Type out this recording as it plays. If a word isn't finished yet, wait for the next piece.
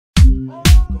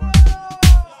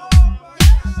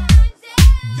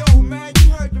Yo, man,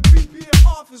 you heard the BPM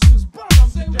office was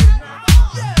bombed today, man.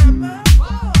 Yeah, man.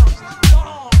 Bomb,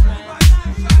 man.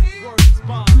 Word is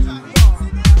bomb.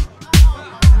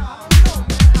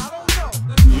 I don't know.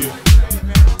 Yeah.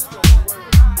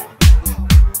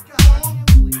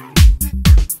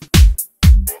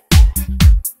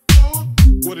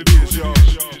 What it is, y'all.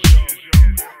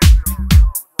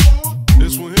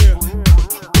 This one here,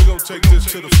 we're gonna take this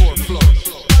to the fourth floor.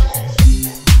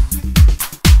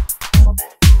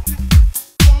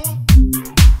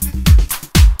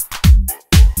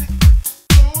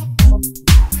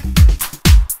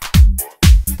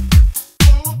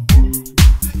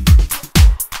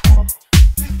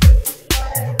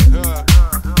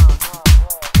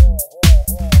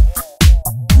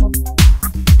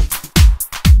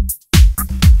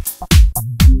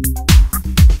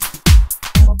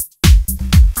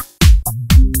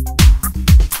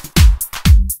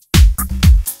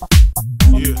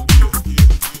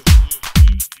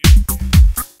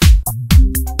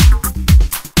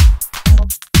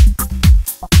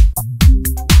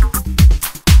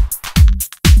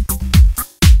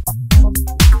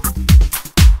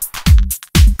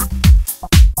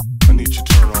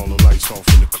 Off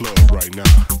in the club right now.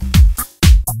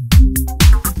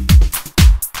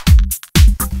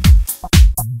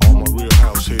 All my real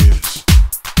house heads.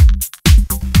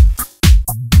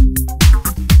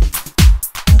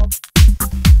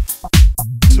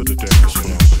 To the dance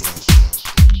floor.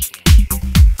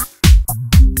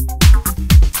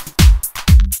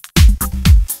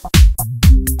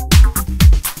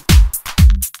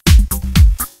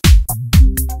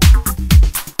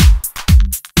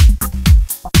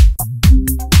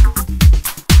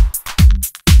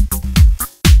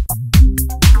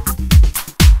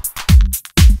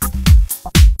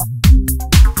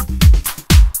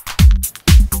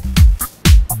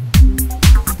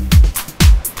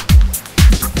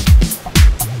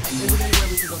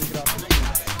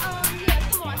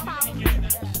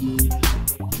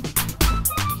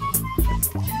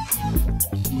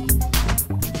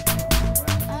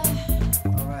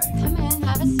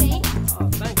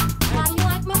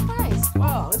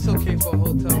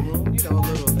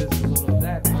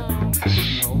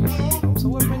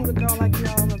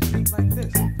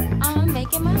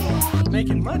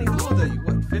 Making money? How old are you?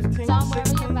 What, 15, 16?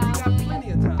 You got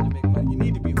plenty of time to make money. You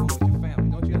need to be home with your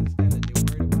family. Don't you understand that they're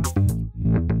worried about you?